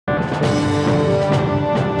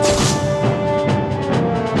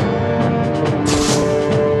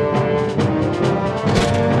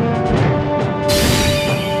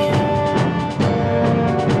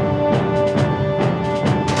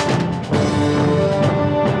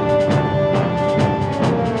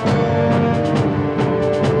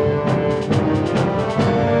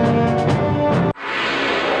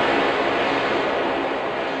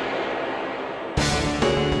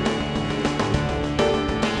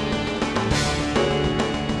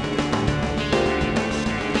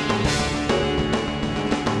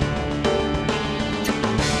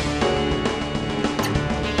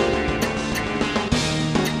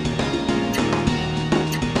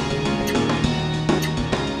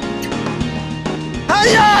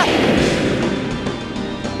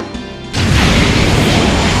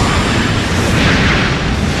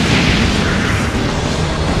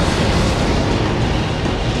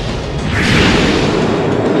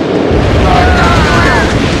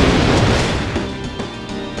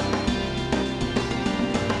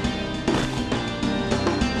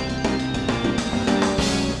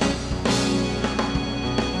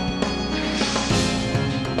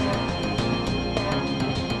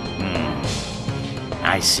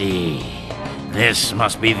I see. This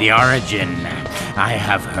must be the origin I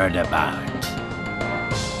have heard about.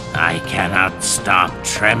 I cannot stop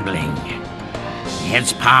trembling.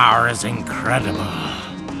 Its power is incredible.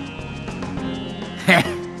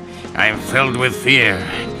 I'm filled with fear,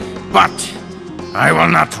 but I will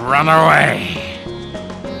not run away.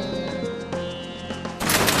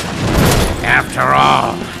 After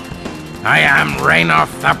all, I am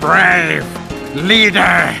Raynof the Brave,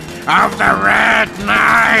 leader of the Red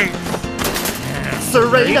Knights! Sir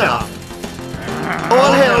Raynof!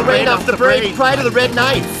 All hail Raynof the Brave, pride of the Red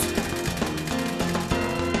Knights!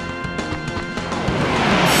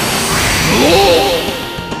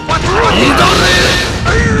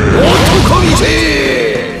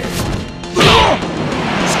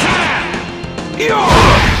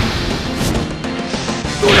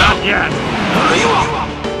 Not yet!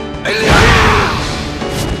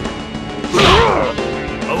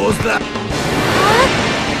 What was that?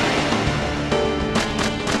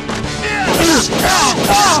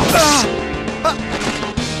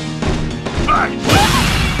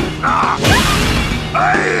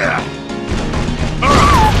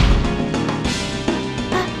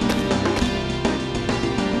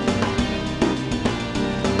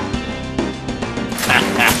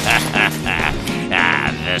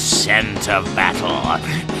 The scent of battle.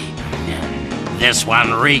 This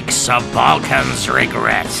one reeks of Balkan's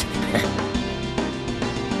regret.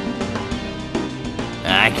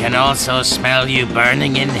 I can also smell you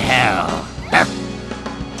burning in hell.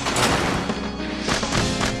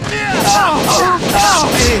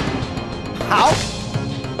 How?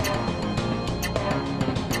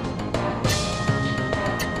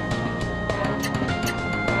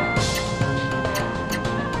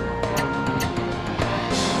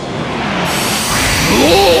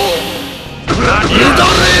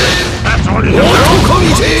 That's all you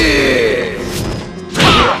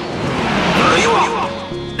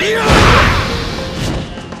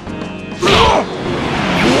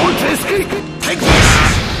You want to escape? Take this!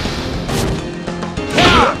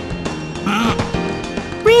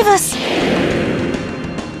 Revis!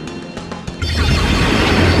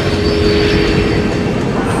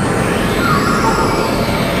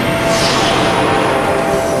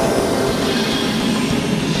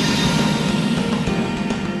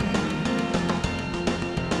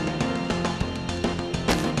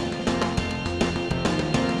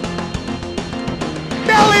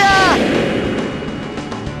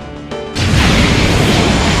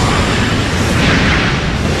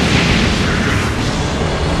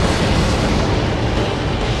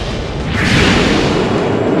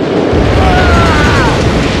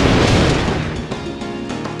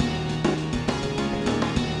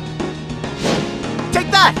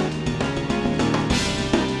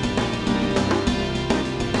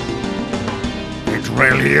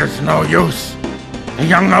 Really is no use. The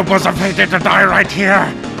young nobles are fated to die right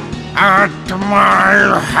here, at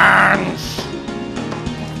my hands.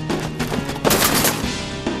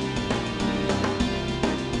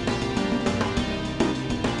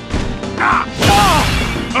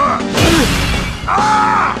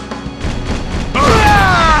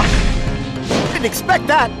 Didn't expect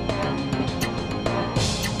that!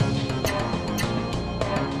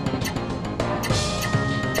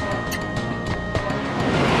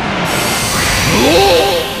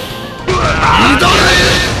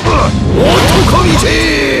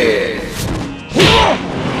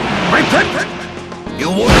 Repent! You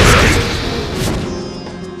won't escape!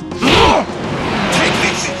 Take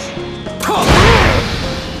this!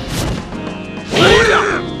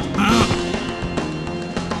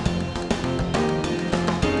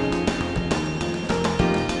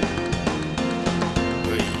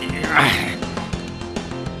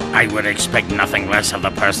 I would expect nothing less of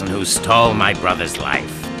the person who stole my brother's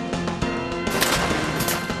life.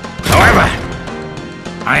 However,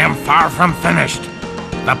 I am far from finished.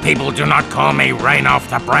 The people do not call me Raynof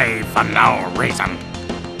the Brave for no reason.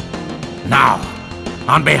 Now,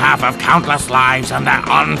 on behalf of countless lives and their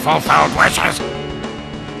unfulfilled wishes,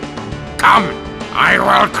 come, I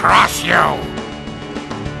will crush you!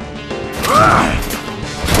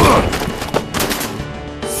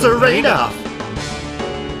 Sir Raynof!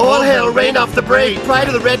 All hail Raynof the Brave, pride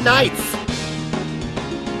of the Red Knights!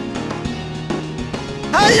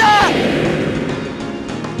 Hiya!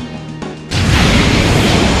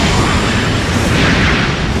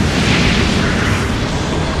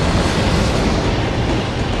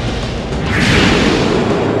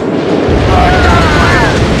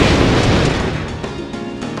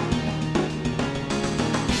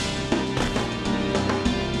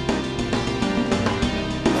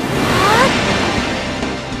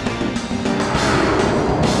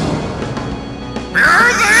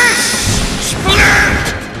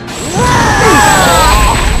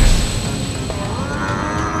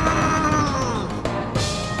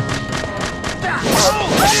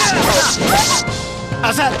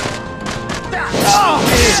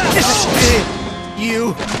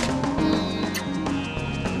 You.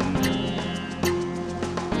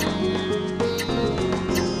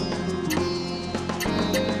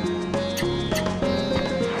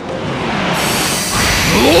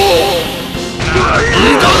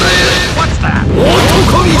 What's that?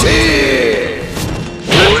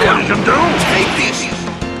 That's what you can do? Take this!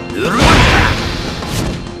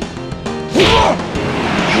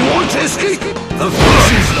 You want to escape? The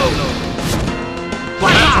fish is low!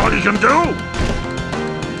 That's all you can do?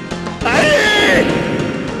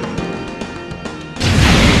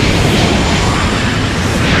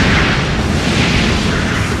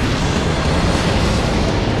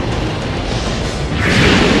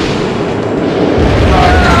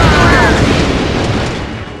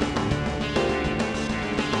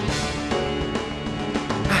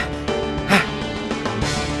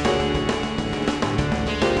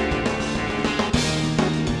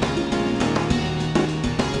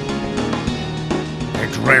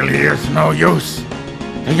 It really is no use.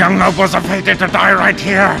 The young nobles are fated to die right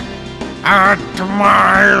here, at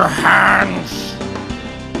my hands.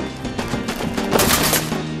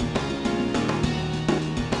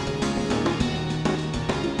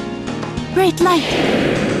 Great light!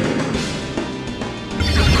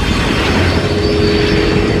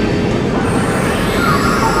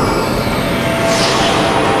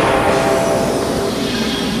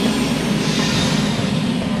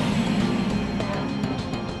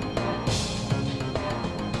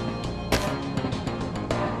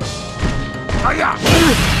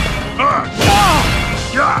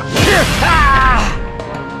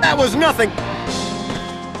 That was nothing!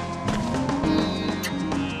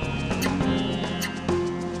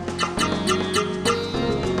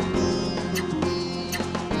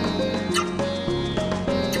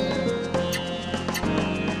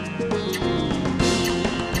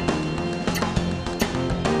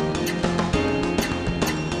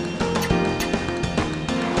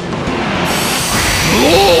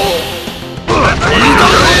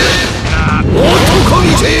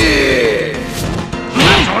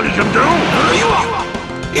 That's all you can do?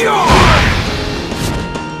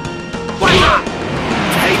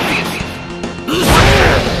 Take this!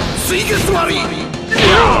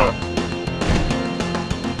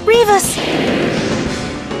 Revis!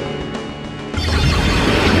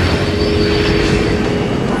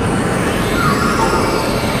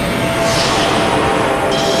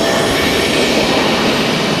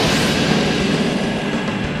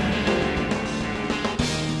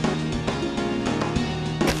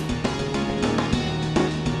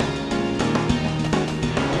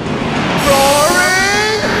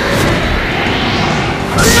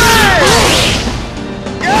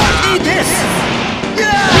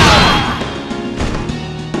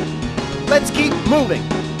 Let's keep moving.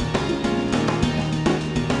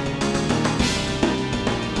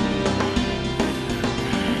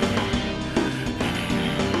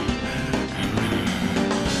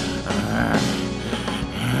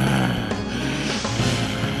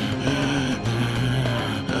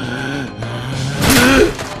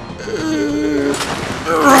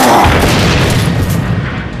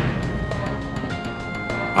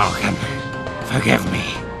 Vulcan, forgive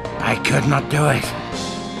me. I could not do it.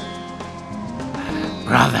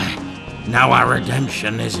 Brother, now our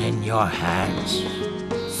redemption is in your hands.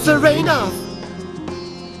 Sir Raynof!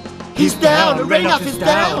 He's down! Raynof is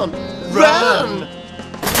down! Run!